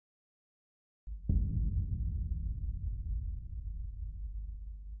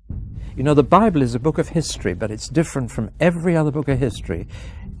You know, the Bible is a book of history, but it's different from every other book of history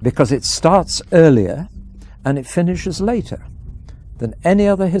because it starts earlier and it finishes later than any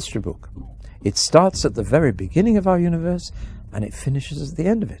other history book. It starts at the very beginning of our universe and it finishes at the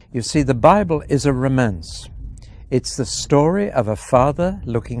end of it. You see, the Bible is a romance. It's the story of a father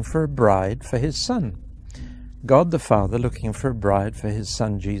looking for a bride for his son. God the Father looking for a bride for his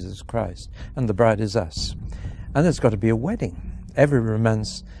Son Jesus Christ. And the bride is us. And there's got to be a wedding. Every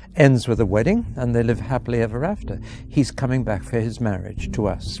romance ends with a wedding and they live happily ever after. He's coming back for his marriage to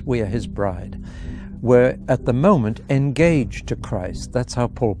us. We are his bride. We're at the moment engaged to Christ. That's how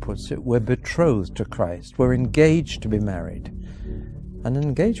Paul puts it. We're betrothed to Christ. We're engaged to be married. An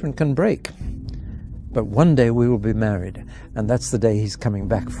engagement can break. But one day we will be married, and that's the day he's coming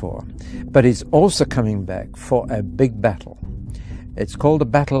back for. But he's also coming back for a big battle. It's called the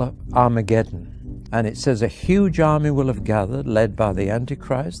Battle of Armageddon. And it says a huge army will have gathered, led by the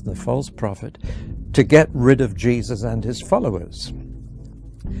Antichrist and the false prophet, to get rid of Jesus and his followers.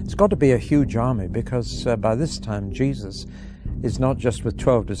 It's got to be a huge army because by this time Jesus is not just with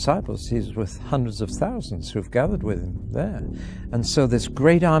 12 disciples, he's with hundreds of thousands who've gathered with him there. And so this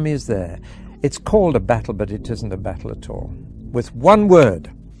great army is there. It's called a battle, but it isn't a battle at all. With one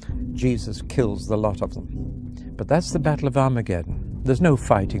word, Jesus kills the lot of them. But that's the Battle of Armageddon. There's no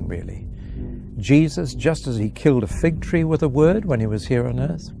fighting, really. Jesus, just as he killed a fig tree with a word when he was here on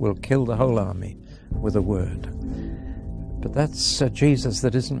earth, will kill the whole army with a word. But that's Jesus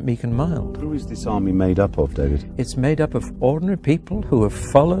that isn't meek and mild. Who is this army made up of, David? It's made up of ordinary people who have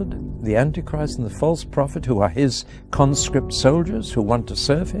followed the Antichrist and the false prophet, who are his conscript soldiers who want to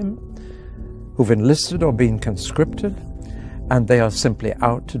serve him, who've enlisted or been conscripted, and they are simply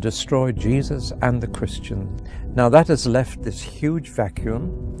out to destroy Jesus and the Christian. Now that has left this huge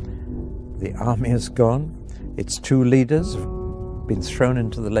vacuum. The army is gone. Its two leaders have been thrown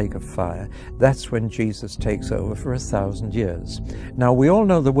into the lake of fire. That's when Jesus takes over for 1,000 years. Now we all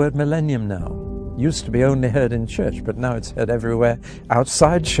know the word millennium now. Used to be only heard in church, but now it's heard everywhere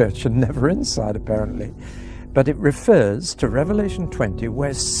outside church and never inside, apparently. But it refers to Revelation 20,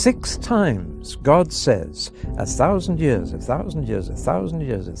 where 6 times God says, 1,000 years, 1,000 years, 1,000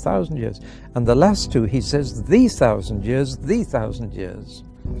 years, 1,000 years. And the last two, he says, the 1,000 years, the 1,000 years.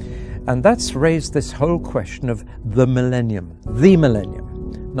 And that's raised this whole question of the millennium.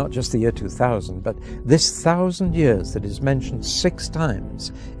 Not just the year 2000, but this 1,000 years that is mentioned 6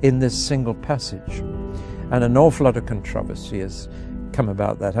 times in this single passage. And an awful lot of controversy has come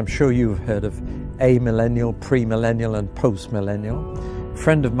about that. I'm sure you've heard of amillennial, premillennial, and postmillennial. A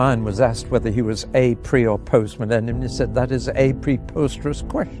friend of mine was asked whether he was a pre or post-millennium, and he said that is a preposterous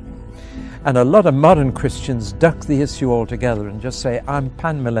question. And a lot of modern Christians duck the issue altogether and just say, I'm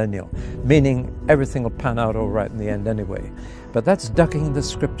pan-millennial, meaning everything will pan out all right in the end anyway. But that's ducking the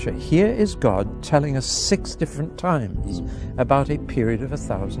scripture. Here is God telling us 6 different times about a period of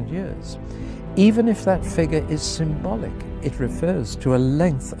 1,000 years. Even if that figure is symbolic, it refers to a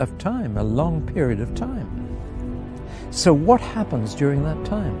length of time, a long period of time. So what happens during that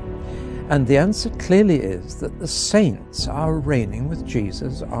time? And the answer clearly is that the saints are reigning with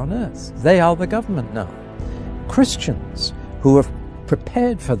Jesus on earth. They are the government now. Christians who have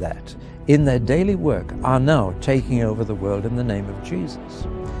prepared for that in their daily work are now taking over the world in the name of Jesus.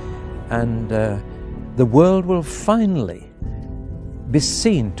 And the world will finally be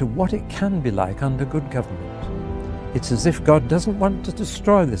seen to what it can be like under good government. It's as if God doesn't want to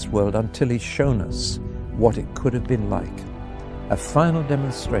destroy this world until he's shown us what it could have been like. A final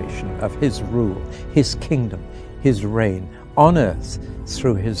demonstration of his rule, his kingdom, his reign on earth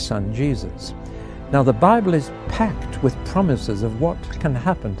through his Son Jesus. Now the Bible is packed with promises of what can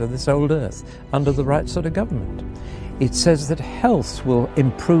happen to this old earth under the right sort of government. It says that health will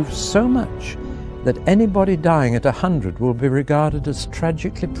improve so much that anybody dying at 100 will be regarded as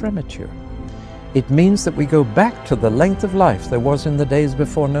tragically premature. It means that we go back to the length of life there was in the days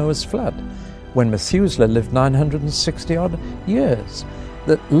before Noah's flood, when Methuselah lived 960 odd years,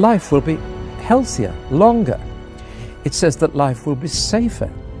 that life will be healthier, longer. It says that life will be safer.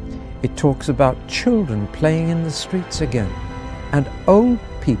 It talks about children playing in the streets again, and old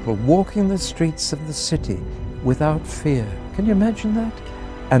people walking the streets of the city without fear. Can you imagine that?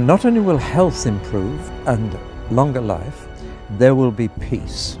 And not only will health improve and longer life, there will be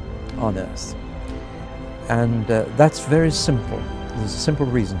peace on earth. And that's very simple. There's a simple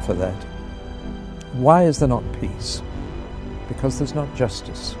reason for that. Why is there not peace? Because there's not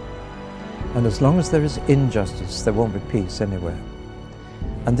justice. And as long as there is injustice, there won't be peace anywhere.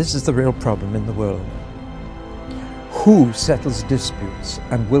 And this is the real problem in the world. Who settles disputes,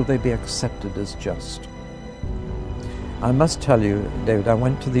 and will they be accepted as just? I must tell you, David, I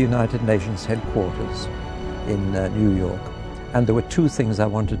went to the United Nations headquarters in New York, and there were two things I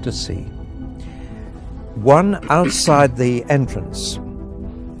wanted to see. One, outside the entrance,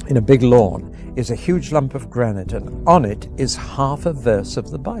 in a big lawn, is a huge lump of granite, and on it is half a verse of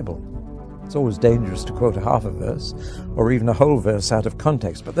the Bible. It's always dangerous to quote a half a verse, or even a whole verse out of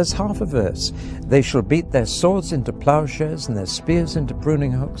context, but there's half a verse. They shall beat their swords into plowshares and their spears into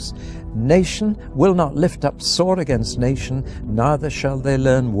pruning hooks. Nation will not lift up sword against nation, neither shall they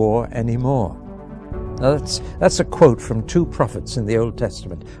learn war any more. Now that's a quote from two prophets in the Old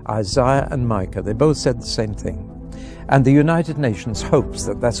Testament, Isaiah and Micah. They both said the same thing. And the United Nations hopes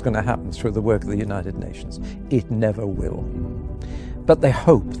that that's going to happen through the work of the United Nations. It never will. But they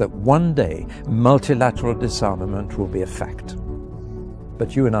hope that one day multilateral disarmament will be a fact.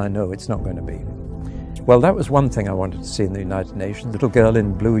 But you and I know it's not going to be. Well, that was one thing I wanted to see in the United Nations. The little girl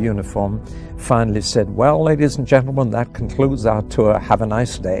in blue uniform finally said, "Well, ladies and gentlemen, that concludes our tour. Have a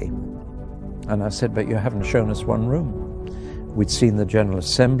nice day." And I said, "But you haven't shown us one room." We'd seen the General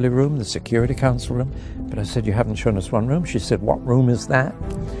Assembly room, the Security Council room, but I said, "You haven't shown us one room." She said, "What room is that?"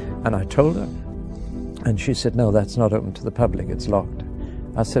 And I told her. And she said, "No, that's not open to the public, it's locked."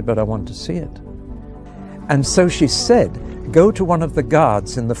 I said, "But I want to see it." And so she said, "Go to one of the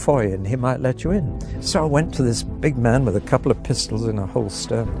guards in the foyer and he might let you in." So I went to this big man with a couple of pistols in a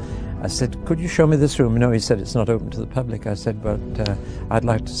holster. I said, "Could you show me this room?" No, he said, "It's not open to the public." I said, "But I'd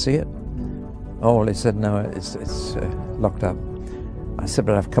like to see it." Oh, well, he said, "No, it's locked up." I said,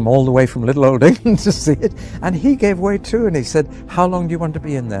 "But I've come all the way from little old England to see it." And he gave way too, and he said, "How long do you want to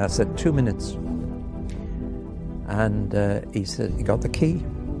be in there?" I said, 2 minutes. And he said, he got the key,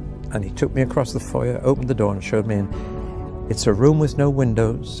 and he took me across the foyer, opened the door and showed me in. It's a room with no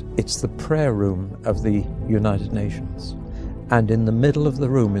windows. It's the prayer room of the United Nations. And in the middle of the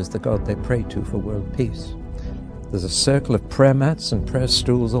room is the God they pray to for world peace. There's a circle of prayer mats and prayer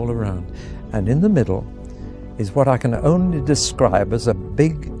stools all around. And in the middle is what I can only describe as a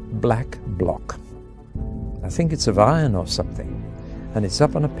big black block. I think it's of iron or something. And it's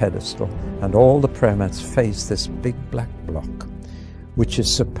up on a pedestal, and all the prayer mats face this big black block, which is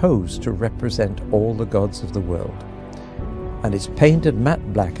supposed to represent all the gods of the world. And it's painted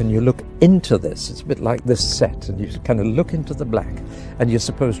matte black, and you look into this. It's a bit like this set, and you kind of look into the black, and you're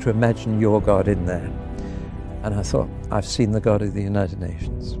supposed to imagine your God in there. And I thought, I've seen the God of the United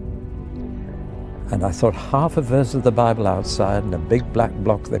Nations. And I thought, half a verse of the Bible outside and a big black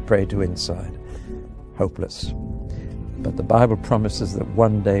block they pray to inside. Hopeless. But the Bible promises that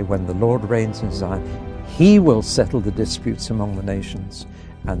one day when the Lord reigns in Zion, He will settle the disputes among the nations,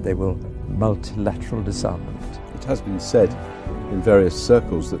 and they will multilateral disarmament. It has been said in various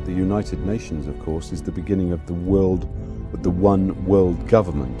circles that the United Nations, of course, is the beginning of the one world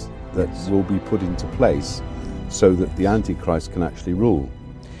government that will be put into place so that the Antichrist can actually rule.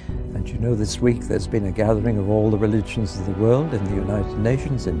 And you know, this week there's been a gathering of all the religions of the world in the United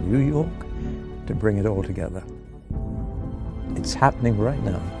Nations in New York to bring it all together. It's happening right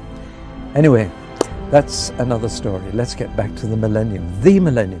now. Anyway, that's another story. Let's get back to the millennium. The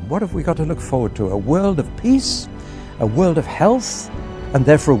millennium. What have we got to look forward to? A world of peace, a world of health, and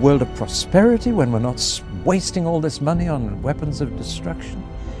therefore a world of prosperity when we're not wasting all this money on weapons of destruction.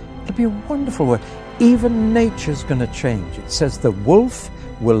 It'll be a wonderful world. Even nature's going to change. It says the wolf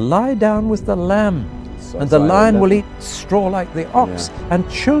will lie down with the lamb, and the lion will eat straw like the ox, and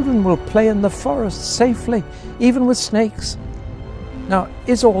children will play in the forest safely, even with snakes. Now,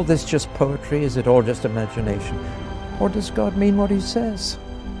 is all this just poetry? Is it all just imagination? Or does God mean what He says?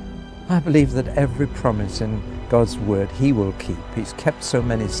 I believe that every promise in God's Word He will keep. He's kept so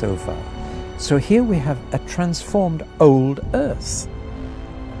many so far. So here we have a transformed old earth.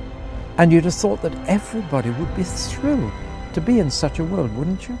 And you'd have thought that everybody would be thrilled to be in such a world,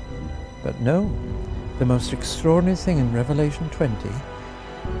 wouldn't you? But no. The most extraordinary thing in Revelation 20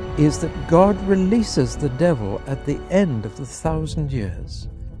 is that God releases the devil at the end of the 1,000 years,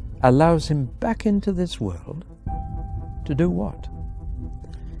 allows him back into this world to do what?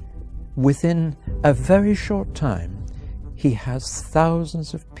 Within a very short time, he has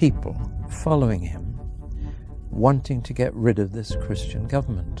thousands of people following him, wanting to get rid of this Christian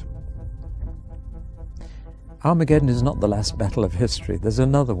government. Armageddon is not the last battle of history. There's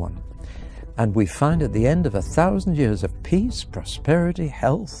another one. And we find at the end of 1,000 years of peace, prosperity,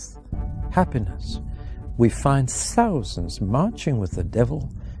 health, happiness, we find thousands marching with the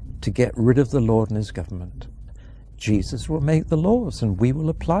devil to get rid of the Lord and His government. Jesus will make the laws and we will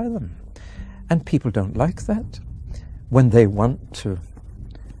apply them. And people don't like that. When they want to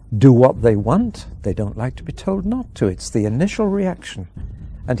do what they want, they don't like to be told not to. It's the initial reaction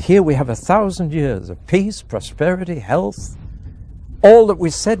And here we have 1,000 years of peace, prosperity, health, all that we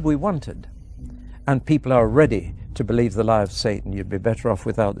said we wanted. And people are ready to believe the lie of Satan. You'd be better off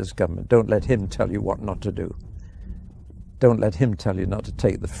without this government. Don't let him tell you what not to do. Don't let him tell you not to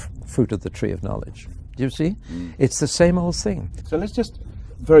take the fruit of the tree of knowledge. Do you see? It's the same old thing. So let's just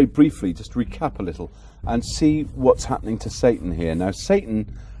very briefly just recap a little and see what's happening to Satan here. Now,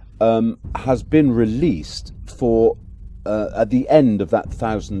 Satan has been released for at the end of that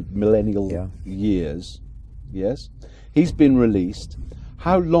 1,000 millennial years. Yes, he's been released.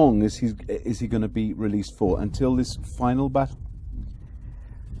 How long is he going to be released for? Until this final battle?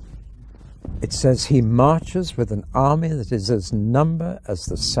 It says he marches with an army that is as number as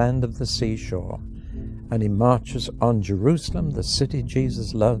the sand of the seashore. And he marches on Jerusalem, the city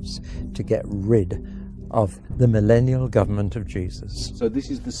Jesus loves, to get rid of the millennial government of Jesus. So this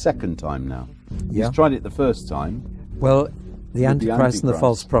is the second time now. He's tried it the first time. Well, the Antichrist and the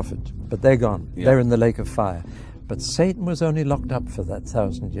false prophet, but they're gone. They're in the lake of fire. But Satan was only locked up for that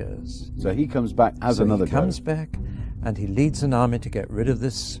 1,000 years. So he comes back as another guy. He comes back and he leads an army to get rid of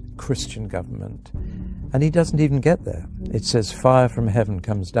this Christian government. And he doesn't even get there. It says fire from heaven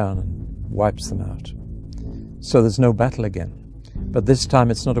comes down and wipes them out. So there's no battle again. But this time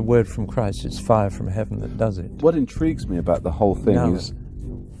it's not a word from Christ, it's fire from heaven that does it. What intrigues me about the whole thing is...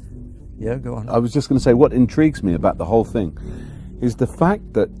 Yeah, go on. I was just going to say, what intrigues me about the whole thing is the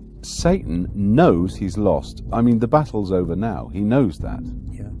fact that Satan knows he's lost. I mean, the battle's over now. He knows that.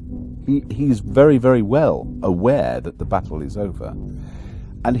 Yeah. He's very, very well aware that the battle is over.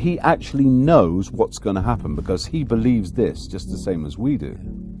 And he actually knows what's going to happen because he believes this just the same as we do.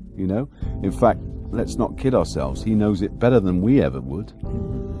 You know? In fact, let's not kid ourselves. He knows it better than we ever would.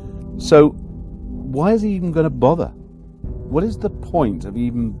 So why is he even going to bother? What is the point of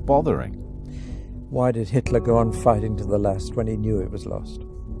even bothering? Why did Hitler go on fighting to the last when he knew it was lost?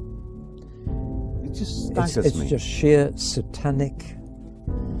 It just staggers me. It's just sheer satanic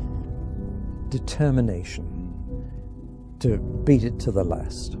determination to beat it to the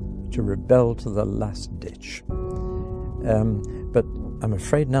last, to rebel to the last ditch. But I'm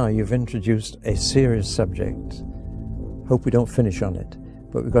afraid now you've introduced a serious subject. Hope we don't finish on it,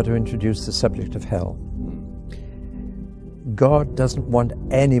 but we've got to introduce the subject of hell. God doesn't want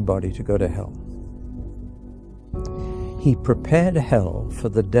anybody to go to hell. He prepared hell for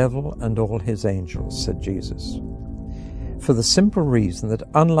the devil and all his angels, said Jesus, for the simple reason that,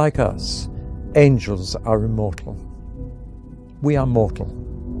 unlike us, angels are immortal. We are mortal.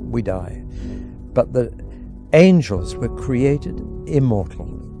 We die. But the angels were created immortal.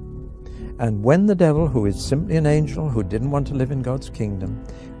 And when the devil, who is simply an angel who didn't want to live in God's kingdom,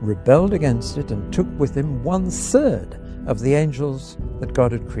 rebelled against it and took with him 1/3 of the angels that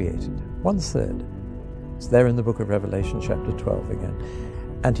God had created. 1/3. It's there in the book of Revelation, chapter 12 again.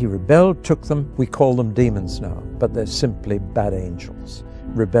 And he rebelled, took them. We call them demons now, but they're simply bad angels,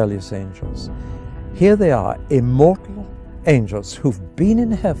 rebellious angels. Here they are, immortal angels who've been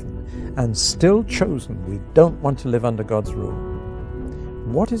in heaven and still chosen. We don't want to live under God's rule.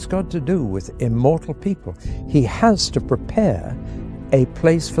 What is God to do with immortal people? He has to prepare a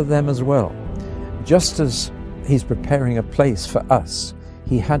place for them as well. Just as he's preparing a place for us,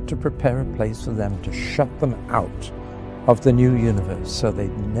 he had to prepare a place for them to shut them out of the new universe so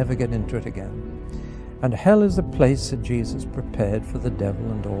they'd never get into it again. And hell is the place that Jesus prepared for the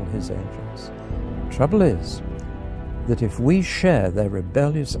devil and all his angels. The trouble is that if we share their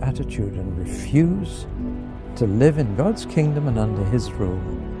rebellious attitude and refuse to live in God's kingdom and under his rule,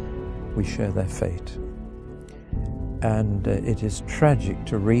 we share their fate. And it is tragic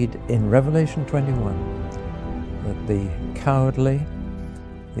to read in Revelation 21 that the cowardly,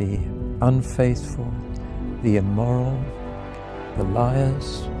 the unfaithful, the immoral, the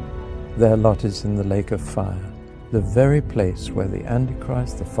liars, their lot is in the lake of fire, the very place where the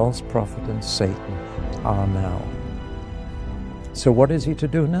Antichrist, the false prophet, and Satan are now. So what is he to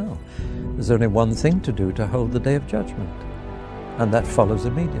do now? There's only one thing to do to hold the day of judgment, and that follows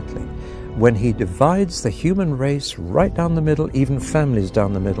immediately. When he divides the human race right down the middle, even families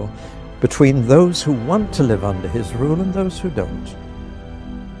down the middle, between those who want to live under his rule and those who don't.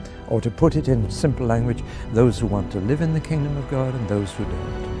 Or to put it in simple language, those who want to live in the kingdom of God and those who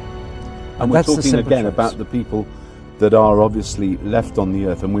don't. And we're talking again about the people that are obviously left on the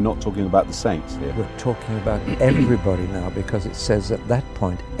earth, and we're not talking about the saints here. We're talking about everybody now, because it says at that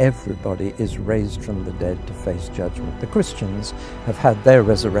point everybody is raised from the dead to face judgment. The Christians have had their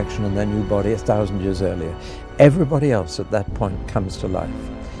resurrection and their new body 1,000 years earlier. Everybody else at that point comes to life.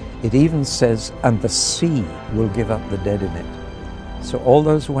 It even says, and the sea will give up the dead in it. So all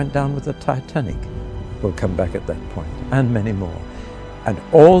those who went down with the Titanic will come back at that point, and many more. and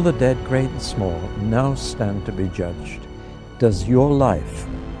all the dead, great and small, now stand to be judged. Does your life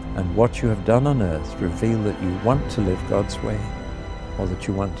and what you have done on earth reveal that you want to live God's way, or that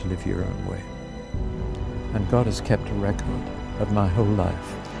you want to live your own way? And God has kept a record of my whole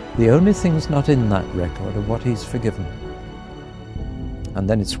life. The only things not in that record are what He's forgiven. And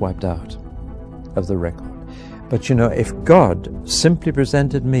then it's wiped out of the record. But you know, if God simply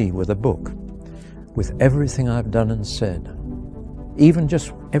presented me with a book with everything I've done and said, even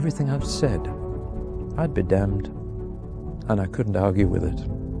just everything I've said, I'd be damned, and I couldn't argue with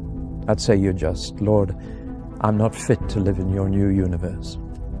it. I'd say, you're just, Lord, I'm not fit to live in your new universe.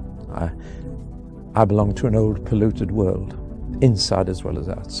 I belong to an old polluted world, inside as well as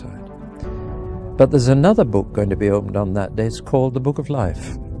outside. But there's another book going to be opened on that day. It's called the Book of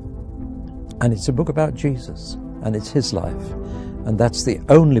Life. And it's a book about Jesus, and it's His life. And that's the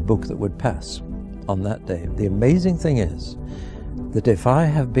only book that would pass on that day. The amazing thing is that if I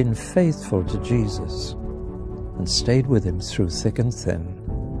have been faithful to Jesus and stayed with Him through thick and thin,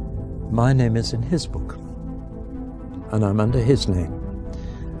 my name is in His book, and I'm under His name.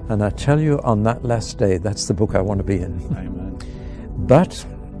 And I tell you, on that last day, that's the book I want to be in. Amen. But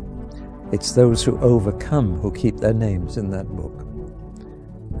it's those who overcome who keep their names in that book.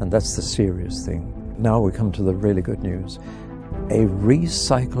 And that's the serious thing. Now we come to the really good news. A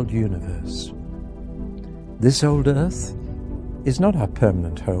recycled universe. This old earth is not our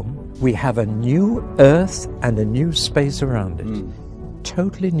permanent home. We have a new earth and a new space around it.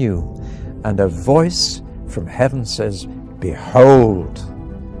 Totally new. And a voice from heaven says, behold.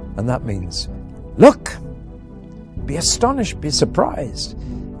 And that means, look, be astonished, be surprised.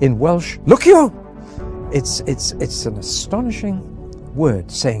 In Welsh, look you! It's an astonishing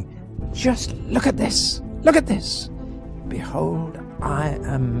word saying, just look at this, look at this. Behold, I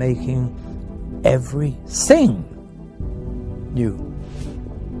am making everything new.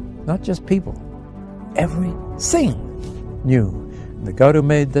 Not just people, everything new. The God who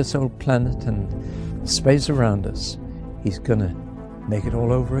made this old planet and space around us, He's going to make it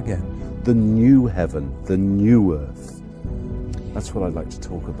all over again. The new heaven, the new earth. That's what I'd like to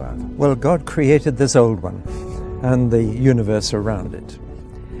talk about. Well, God created this old one and the universe around it.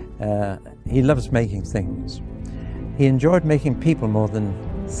 He loves making things. He enjoyed making people more than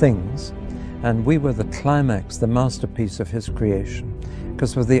things, and we were the climax, the masterpiece of His creation,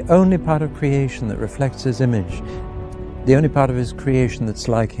 because we're the only part of creation that reflects His image, the only part of His creation that's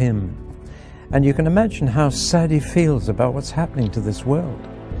like Him. And you can imagine how sad He feels about what's happening to this world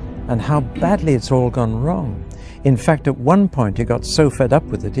and how badly it's all gone wrong. In fact, at one point He got so fed up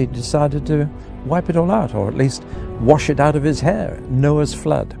with it, He decided to wipe it all out, or at least wash it out of His hair, Noah's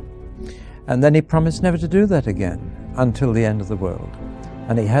flood. And then He promised never to do that again until the end of the world.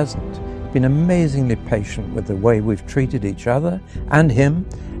 And He hasn't. Been amazingly patient with the way we've treated each other and Him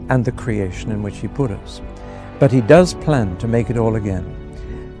and the creation in which He put us. But He does plan to make it all again,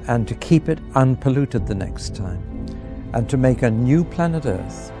 and to keep it unpolluted the next time, and to make a new planet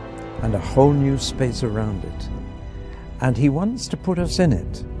Earth and a whole new space around it. And He wants to put us in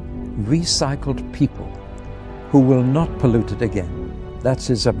it, recycled people who will not pollute it again. That's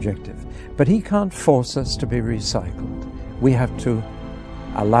His objective. But He can't force us to be recycled. We have to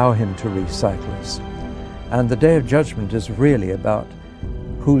allow Him to recycle us. And the Day of Judgment is really about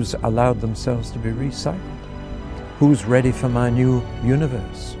who's allowed themselves to be recycled. Who's ready for my new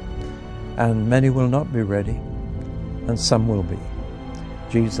universe? And many will not be ready, and some will be.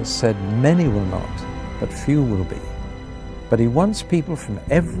 Jesus said, many will not, but few will be. But He wants people from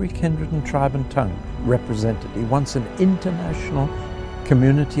every kindred and tribe and tongue represented. He wants an international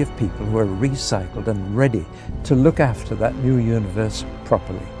community of people who are recycled and ready to look after that new universe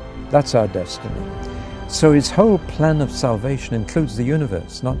properly. That's our destiny. So His whole plan of salvation includes the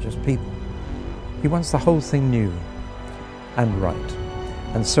universe, not just people. He wants the whole thing new and right.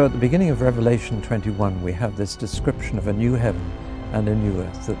 And so at the beginning of Revelation 21, we have this description of a new heaven and a new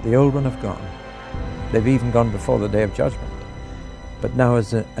earth, that the old one have gone. They've even gone before the Day of Judgment. But now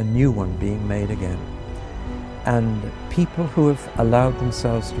is a new one being made again. And people who have allowed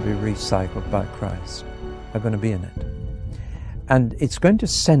themselves to be recycled by Christ are going to be in it. And it's going to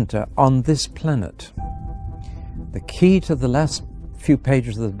center on this planet. The key to the last few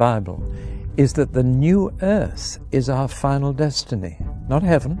pages of the Bible is that the new earth is our final destiny. Not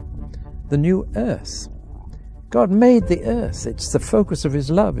heaven, the new earth. God made the earth. It's the focus of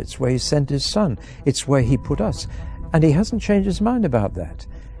His love. It's where He sent His Son. It's where He put us. And He hasn't changed His mind about that.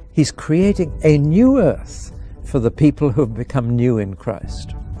 He's creating a new earth for the people who have become new in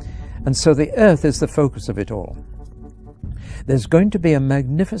Christ. And so the earth is the focus of it all. There's going to be a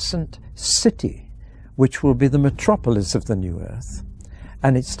magnificent city which will be the metropolis of the new earth.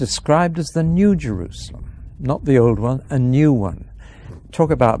 And it's described as the New Jerusalem, not the old one, a new one.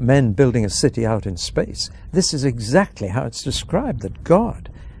 Talk about men building a city out in space. This is exactly how it's described, that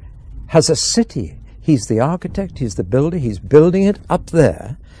God has a city. He's the architect, he's the builder, he's building it up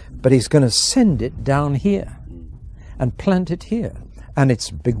there, but he's going to send it down here and plant it here. And it's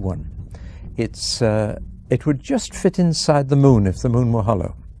a big one. It would just fit inside the moon if the moon were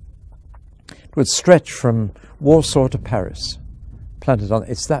hollow. It would stretch from Warsaw to Paris. Planted on,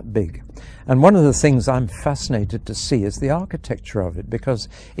 it's that big. And one of the things I'm fascinated to see is the architecture of it, because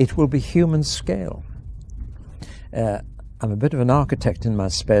it will be human scale. I'm a bit of an architect in my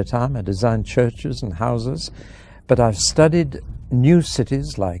spare time. I design churches and houses, but I've studied new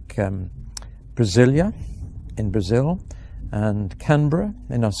cities like Brasilia in Brazil and Canberra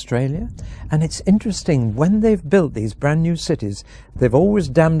in Australia. And it's interesting, when they've built these brand new cities, they've always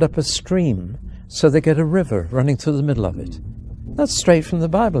dammed up a stream so they get a river running through the middle of it. That's straight from the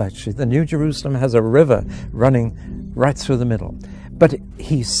Bible, actually. The New Jerusalem has a river running right through the middle. But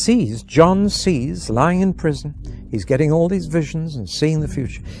he sees, John sees, lying in prison, he's getting all these visions and seeing the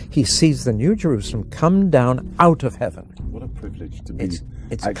future. He sees the New Jerusalem come down out of heaven. What a privilege to be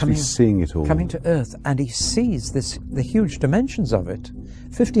it's actually seeing it all. Coming to earth, and he sees the huge dimensions of it,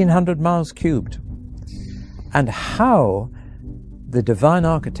 1,500 miles cubed. And how the divine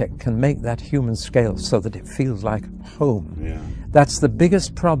architect can make that human scale so that it feels like home. Yeah. That's the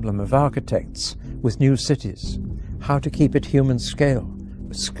biggest problem of architects with new cities. How to keep it human scale,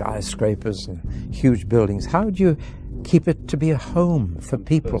 with skyscrapers and huge buildings. How do you keep it to be a home for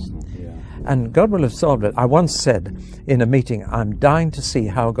people? Yeah. And God will have solved it. I once said in a meeting, I'm dying to see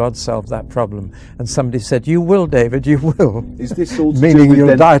how God solved that problem. And somebody said, you will, David, you will. Is this all to meaning do with you'll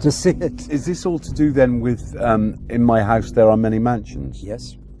then, die to see it. Is this all to do then with, in my house there are many mansions?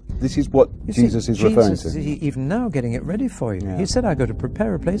 Yes. This is what Jesus is referring to. Jesus is even now getting it ready for you. Yeah. He said, I go to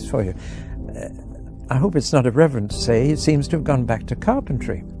prepare a place for you. I hope it's not irreverent to say he seems to have gone back to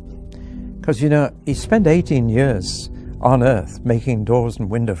carpentry. Because, you know, he spent 18 years on earth making doors and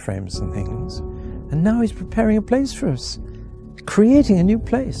window frames and things. And now he's preparing a place for us, creating a new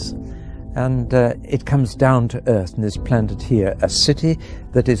place. And it comes down to earth and is planted here, a city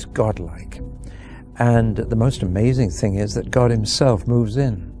that is godlike. And the most amazing thing is that God himself moves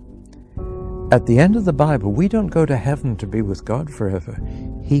in. At the end of the Bible, we don't go to heaven to be with God forever.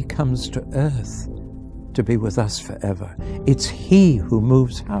 He comes to earth to be with us forever. It's he who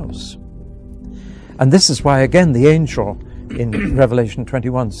moves house. And this is why, again, the angel in Revelation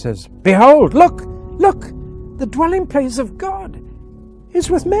 21 says, behold, look, the dwelling place of God is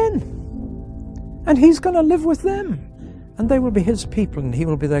with men. And he's going to live with them. And they will be his people and he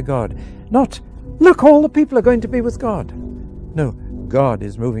will be their God. Not, look, all the people are going to be with God. No, God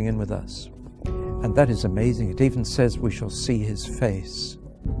is moving in with us. And that is amazing. It even says we shall see his face.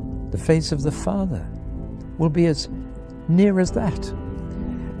 The face of the Father will be as near as that.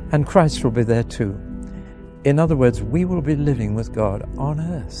 And Christ will be there too. In other words, we will be living with God on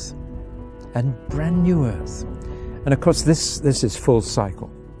earth, and brand new earth. And of course, this is full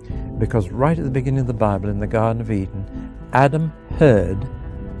cycle, because right at the beginning of the Bible, in the Garden of Eden, Adam heard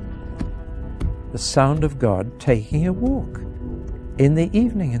the sound of God taking a walk in the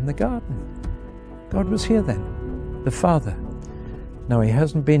evening in the garden. God was here then, the Father. Now, he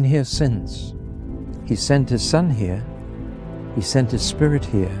hasn't been here since. He sent his Son here. He sent his Spirit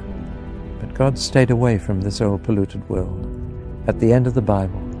here. But God stayed away from this old polluted world. At the end of the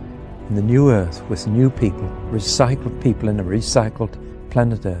Bible, in the new earth with new people, recycled people in a recycled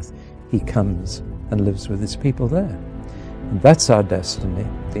planet Earth, he comes and lives with his people there. And that's our destiny.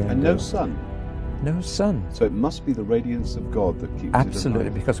 And no sun. No sun. So it must be the radiance of God that keeps Absolutely, it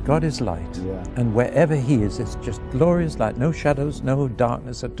alive. because God is light. Yeah. And wherever he is, it's just glorious light, no shadows, no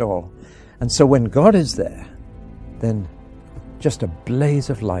darkness at all. And so when God is there, then just a blaze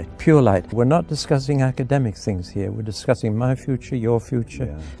of light, pure light. We're not discussing academic things here. We're discussing my future, your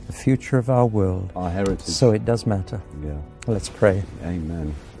future, the future of our world. Our heritage. So it does matter. Yeah. Let's pray.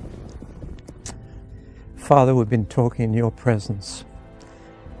 Amen. Father, we've been talking in your presence,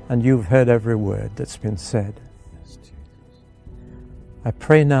 and you've heard every word that's been said. Yes, Jesus. I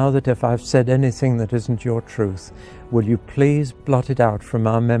pray now that if I've said anything that isn't your truth, will you please blot it out from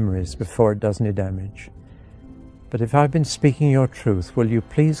our memories before it does any damage. But if I've been speaking your truth, will you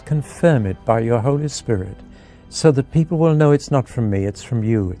please confirm it by your Holy Spirit, so that people will know it's not from me, it's from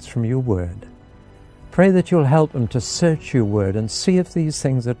you, it's from your word. Pray that you'll help them to search your word and see if these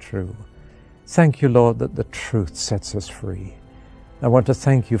things are true. Thank you, Lord, that the truth sets us free. I want to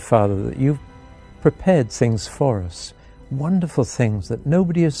thank you, Father, that you've prepared things for us, wonderful things that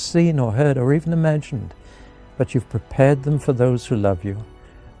nobody has seen or heard or even imagined, but you've prepared them for those who love you.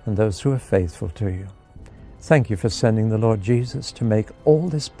 and those who are faithful to you. Thank you for sending the Lord Jesus to make all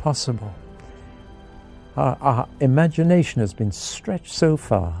this possible. Our imagination has been stretched so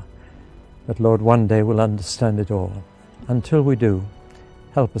far, but Lord, one day we'll understand it all. Until we do,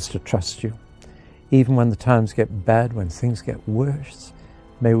 help us to trust you. Even when the times get bad, when things get worse,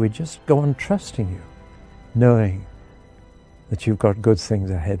 may we just go on trusting you, knowing that you've got good things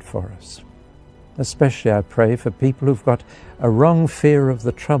ahead for us. Especially I pray for people who've got a wrong fear of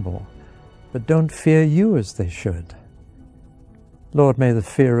the trouble, but don't fear you as they should. Lord, may the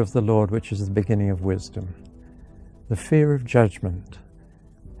fear of the Lord, which is the beginning of wisdom, the fear of judgment,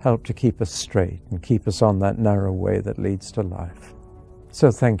 help to keep us straight and keep us on that narrow way that leads to life. So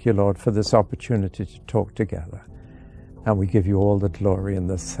thank you, Lord, for this opportunity to talk together. And we give you all the glory and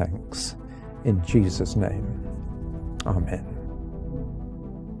the thanks. In Jesus' name, amen.